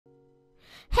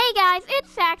Hey guys,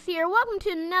 it's Sax here. Welcome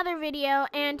to another video,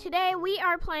 and today we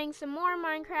are playing some more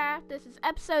Minecraft. This is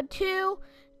episode 2,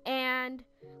 and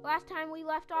last time we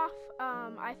left off,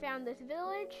 I found this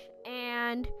village,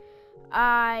 and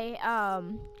I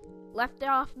left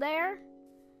off there.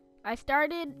 I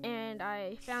started, and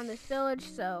I found this village,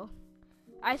 so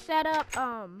I set up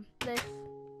a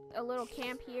little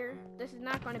camp here. This is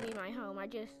not going to be my home. I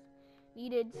just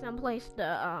needed some place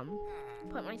to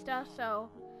put my stuff, so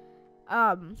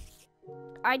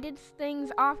I did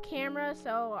things off camera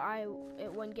so it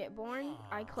wouldn't get boring.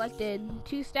 I collected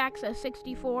 2 stacks of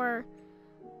 64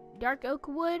 dark oak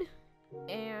wood,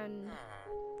 and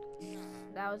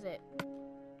that was it.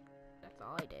 That's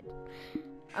all I did.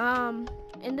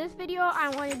 In this video, I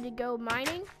wanted to go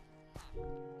mining,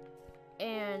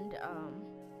 and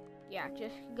yeah,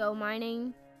 just go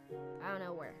mining. I don't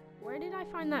know where. Where did I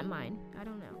find that mine? I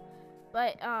don't know.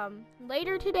 But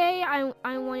later today,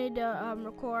 I wanted to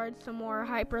record some more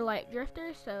Hyper Light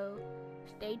Drifters, so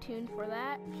stay tuned for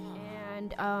that.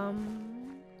 And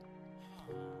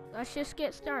let's just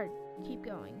get started. Keep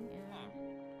going.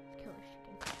 Let's kill this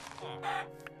chicken.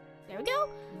 There we go.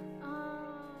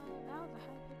 That was a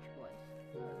high-pitched voice.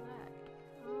 What was that?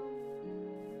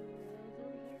 Is it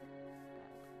over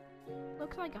here?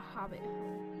 Looks like a hobbit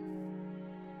home.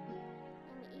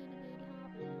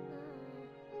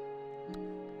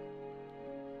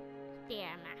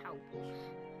 Yeah, my house.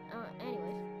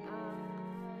 Anyways,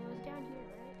 it was down here,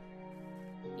 right?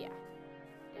 Yeah,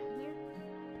 down here.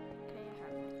 Okay, I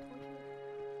have my torches.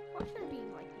 Watch there being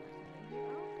like nothing in here.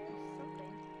 Oh, there's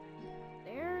something.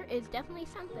 There is definitely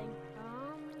something.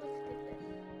 Let's get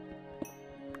this.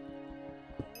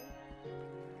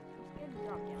 I'm scared to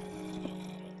drop down.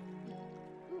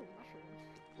 Ooh, mushrooms.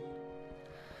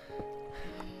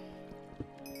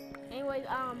 Anyways,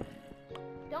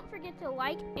 don't forget to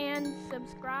like and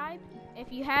subscribe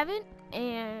if you haven't,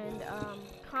 and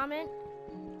comment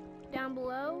down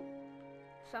below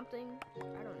something.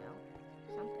 I don't know,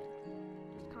 something.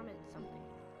 Just comment something.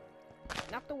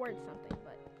 Not the word something,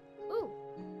 but ooh,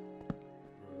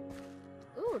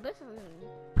 this is a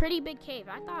pretty big cave.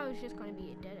 I thought it was just going to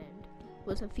be a dead end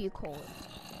with a few coals.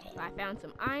 But I found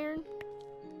some iron.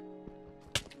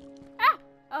 Ah!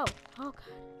 Oh god.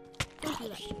 Don't do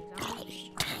that, please.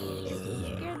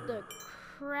 It scared the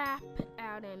crap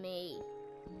out of me.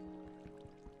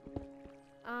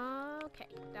 Okay,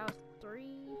 that was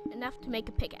 3. Enough to make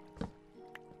a pickaxe.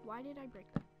 Why did I break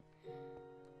that?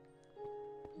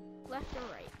 Left or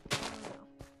right? I don't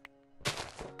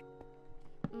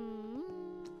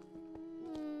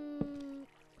know.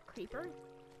 Creeper.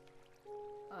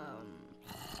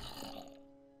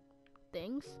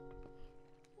 Things.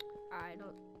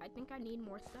 I think I need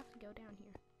more stuff to go down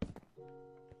here.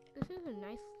 This is a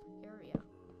nice area.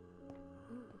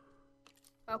 Ooh.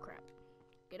 Oh crap.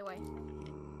 Get away. Don't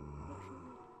shoot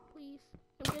me. Please.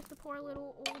 Don't get the poor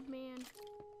little old man.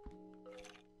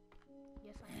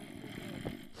 Yes, I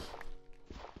am.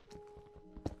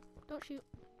 Don't shoot.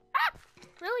 Ah!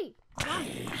 Really?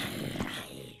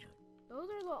 Those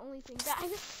are the only things that I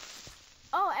just...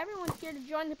 Oh, everyone's here to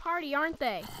join the party, aren't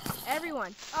they?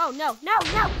 Everyone. Oh, no, no,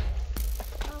 no!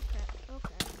 Oh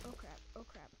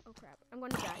crap. I'm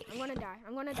gonna die.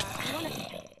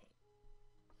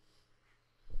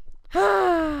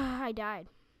 I died.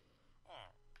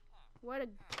 What a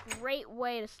great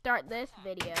way to start this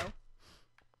video.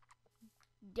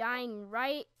 Dying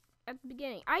right at the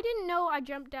beginning. I didn't know I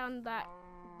jumped down that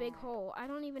big hole. I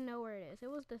don't even know where it is. It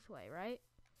was this way, right?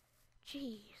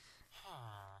 Jeez.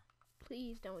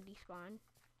 Please don't despawn.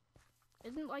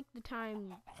 Isn't like the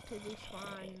time to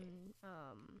despawn,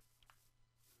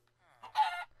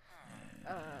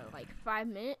 like 5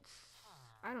 minutes?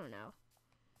 I don't know.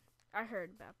 I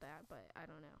heard about that, but I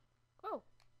don't know. Oh,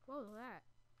 what was that?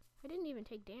 I didn't even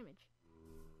take damage.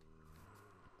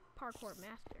 Parkour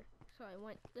master. So I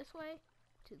went this way,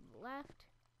 to the left,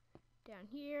 down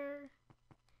here,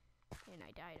 and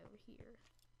I died over here.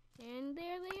 And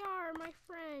there they are, my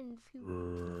friends who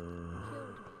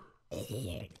killed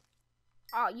me.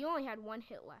 Oh, you only had 1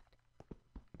 hit left.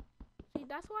 See,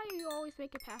 that's why you always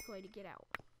make a pathway to get out.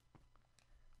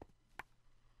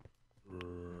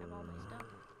 Have all my stuff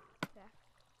back.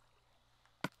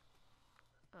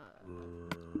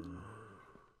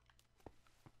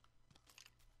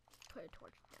 Put a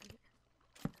torch down here.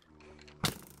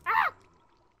 Ah!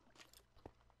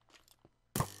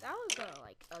 That was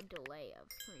like a delay of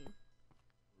screen.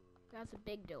 That's a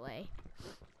big delay.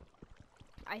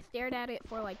 I stared at it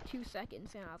for like 2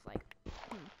 seconds and I was like,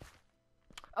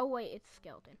 Oh wait, it's a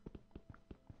skeleton.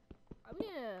 I'm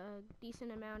getting a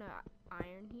decent amount of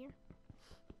iron here.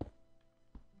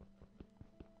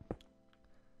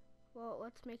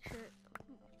 let's make sure.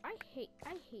 I hate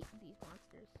these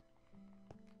monsters.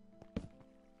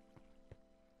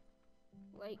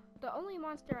 Like, the only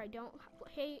monster I don't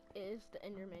hate is the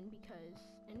Enderman, because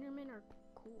Endermen are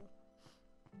cool.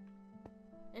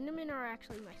 Endermen are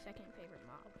actually my second favorite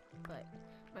mob, but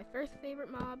my first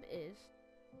favorite mob is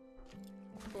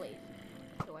Blaze.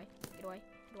 Get away, get away,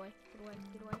 get away, get away,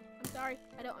 get away. I'm sorry,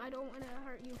 I don't want to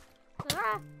hurt you.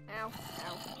 Ah! Ow,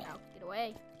 ow, ow, get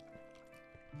away.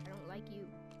 I don't like you.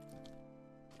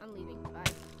 I'm leaving,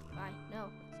 bye, bye, no,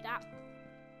 stop.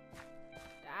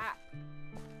 Stop.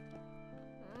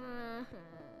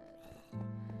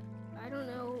 I don't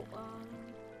know,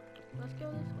 let's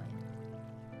go this way.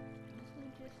 This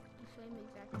is just the same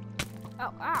exact way.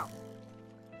 Oh, ow!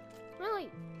 Really?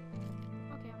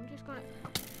 Okay, I'm just gonna...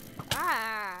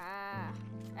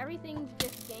 Everything's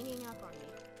just ganging up on me.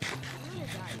 I'm gonna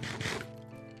die.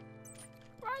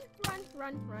 Run,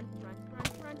 run, run, run, run,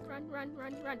 run, run, run, run,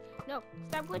 run, run. No,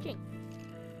 stop glitching.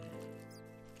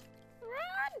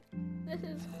 Run! This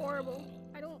is horrible.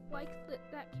 I don't like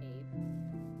that cave.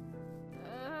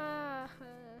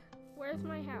 Where's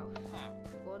my house?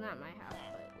 Well, not my house,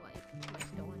 but like my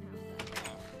stolen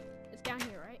house. It's down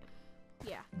here, right?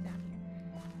 Yeah, down here.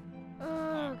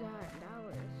 Oh god, that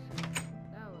was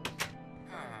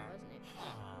hard, wasn't it?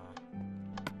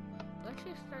 Let's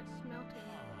just start smelting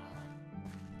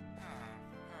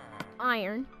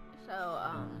iron, so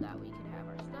that we could have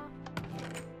our stuff.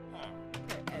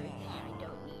 Put everything I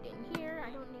don't need in here.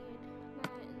 I don't need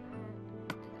that and that and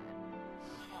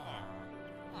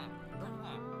that. I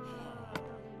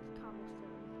don't need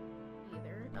cobblestone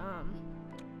either.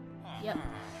 Yep.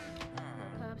 No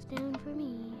cobblestone for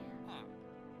me.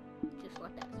 Just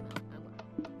let that smell. I will.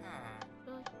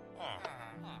 Really?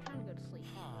 I'm trying to go to sleep.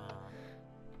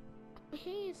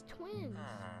 Hey, it's twins.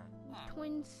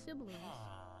 Twin siblings.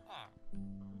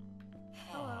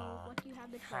 Hello, what do you have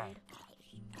to trade?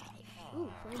 Ooh,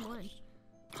 flame one.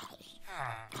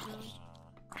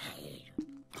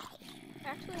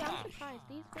 Actually, I'm surprised.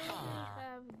 These villagers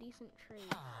have decent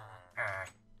trade.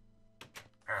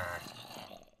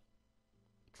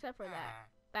 Except for that.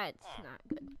 That's not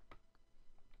good.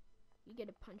 You get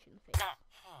a punch in the face. So,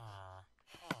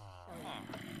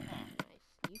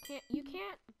 nice. You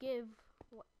can't give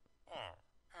what?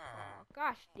 Oh,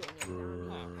 gosh dang it,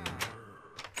 zombie.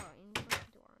 Oh, and close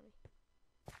the door on me.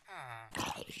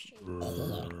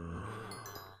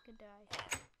 Good die.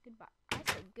 Goodbye. I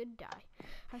said good die.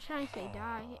 I was trying to say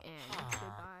die and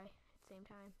goodbye at the same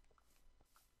time.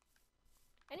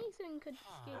 Anything could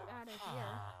escape out of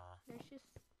here. There's just...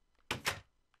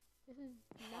 This is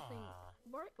nothing.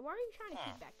 Why are you trying to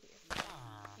keep back here?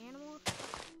 Animals?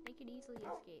 They could easily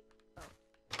escape. Oh.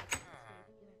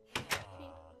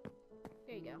 See?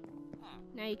 There you go.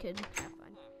 Now you could have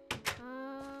fun.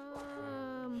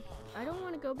 I don't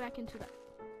want to go back into that.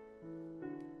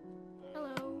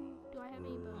 Hello. Do I have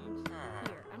any bones?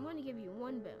 Here. I'm going to give you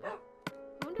one bone.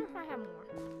 I wonder if I have more.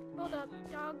 Hold up.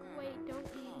 Dog, wait. Don't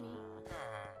leave me.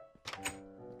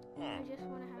 I just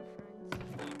want to have friends.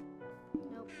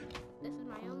 Nope. This is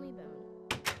my only bone.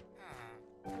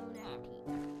 Bone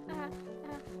appetite.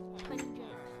 Punny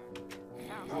jokes.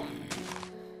 Ow.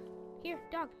 Here,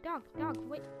 dog,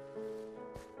 wait.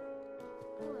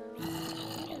 Hello.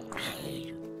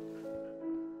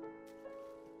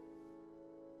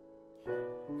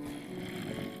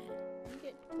 You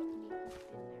get put me in there.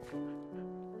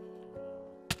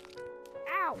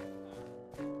 Ow!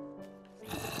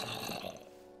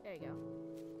 There you go.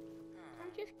 Can I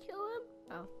just kill him?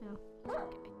 Oh, no.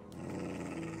 Okay.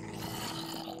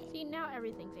 See, now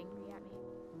everything's angry at me.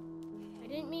 I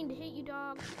didn't mean to hit you,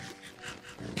 dog.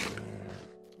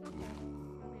 Okay.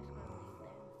 I'm just gonna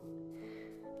leave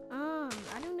then.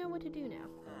 I don't know what to do now.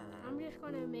 I'm just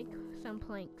gonna make some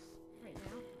planks right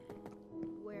now.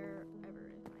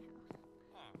 Wherever is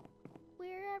my house.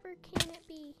 Wherever can it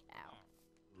be? Ow.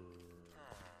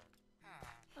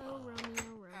 Oh,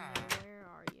 Romeo, where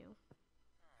are you?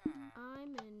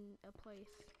 I'm in a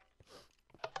place.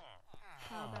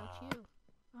 How about you?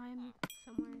 I'm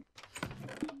somewhere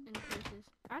in places.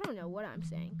 I don't know what I'm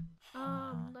saying.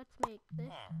 Let's make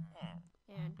this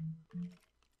and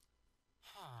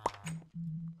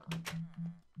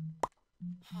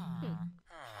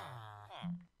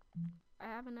I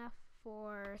have enough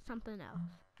for something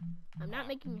else. I'm not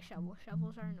making a shovel.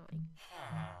 Shovels are annoying.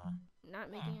 I'm not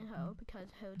making a hoe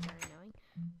because hoes are annoying.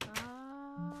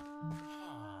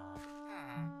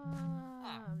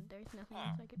 There's nothing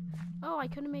else I could... Oh, I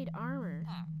could have made armor.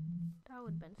 That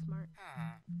would have been smart.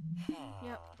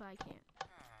 Yep, but I can't.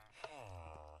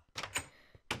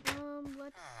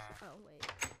 Let's... Oh, wait.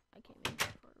 I can't make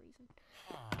that for a reason.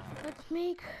 Let's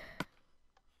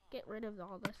get rid of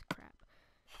all this crap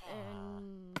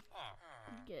and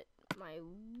get my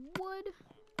wood.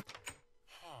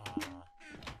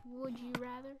 Would you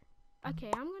rather?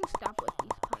 Okay, I'm gonna stop with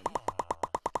these puns.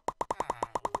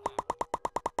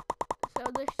 So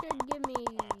this should give me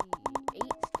 8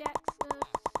 stacks of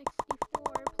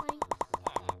 64 planks.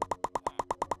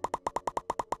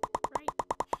 Right? Right.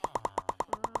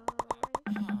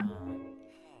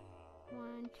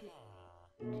 1, 2,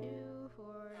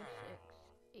 4,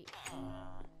 6,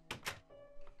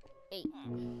 8.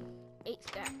 8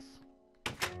 stacks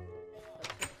of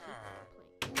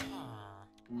 64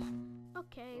 planks.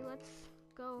 Okay, let's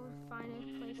go find a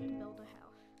place to build a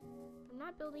house. I'm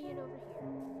not building it over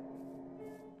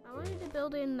here. I wanted to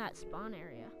build it in that spawn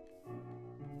area,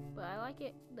 but I like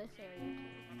it this area too,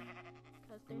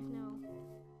 because there's no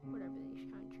whatever these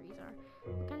kind of trees are.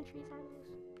 What kind of trees are those?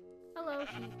 Hello,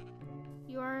 sheep.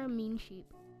 You are a mean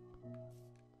sheep.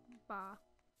 Bah.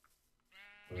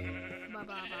 Bye bye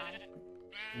bye.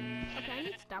 Okay, I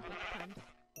need to stop with the puns.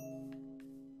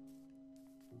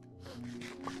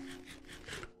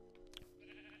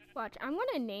 Watch, I'm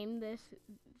gonna name this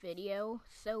video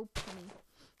So PUNNY.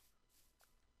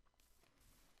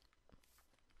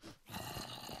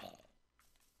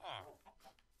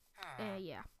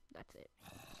 Yeah, that's it.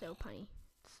 So PUNNY.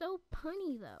 So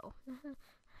punny though.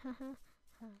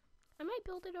 I might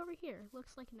build it over here.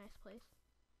 Looks like a nice place.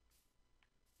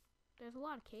 There's a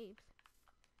lot of caves.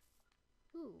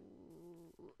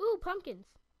 Ooh, pumpkins.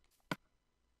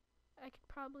 I could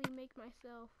probably make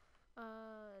myself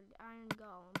iron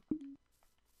golem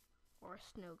or a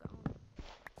snow golem.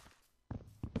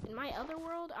 In my other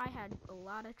world, I had a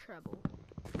lot of trouble.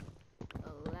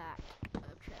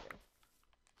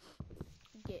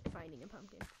 Finding a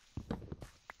pumpkin.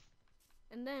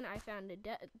 And then I found a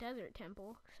desert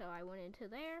temple, so I went into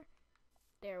there.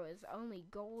 There was only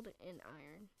gold and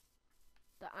iron.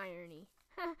 The irony.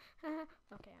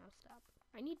 Okay, I'll stop.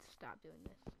 I need to stop doing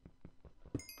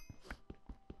this.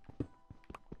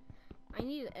 I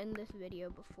need to end this video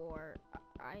before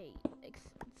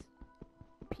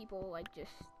people like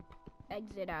just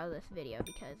exit out of this video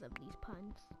because of these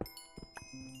puns.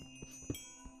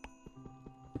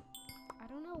 I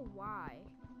don't know why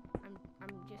I'm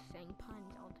just saying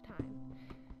puns all the time,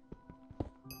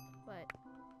 but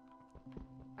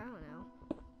I don't know.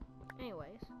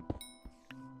 Anyways,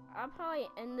 I'll probably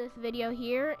end this video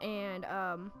here, and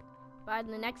by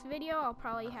the next video I'll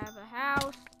probably have a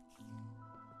house.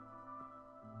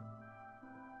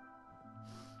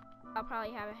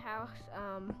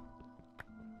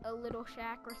 A little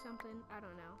shack or something. I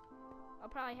don't know. I'll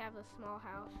probably have a small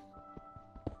house,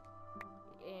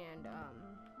 and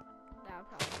that'll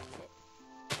probably be it.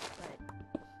 But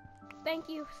thank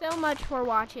you so much for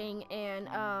watching, and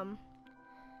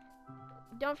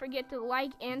don't forget to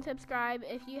like and subscribe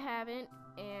if you haven't,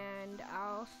 and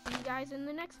I'll see you guys in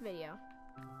the next video.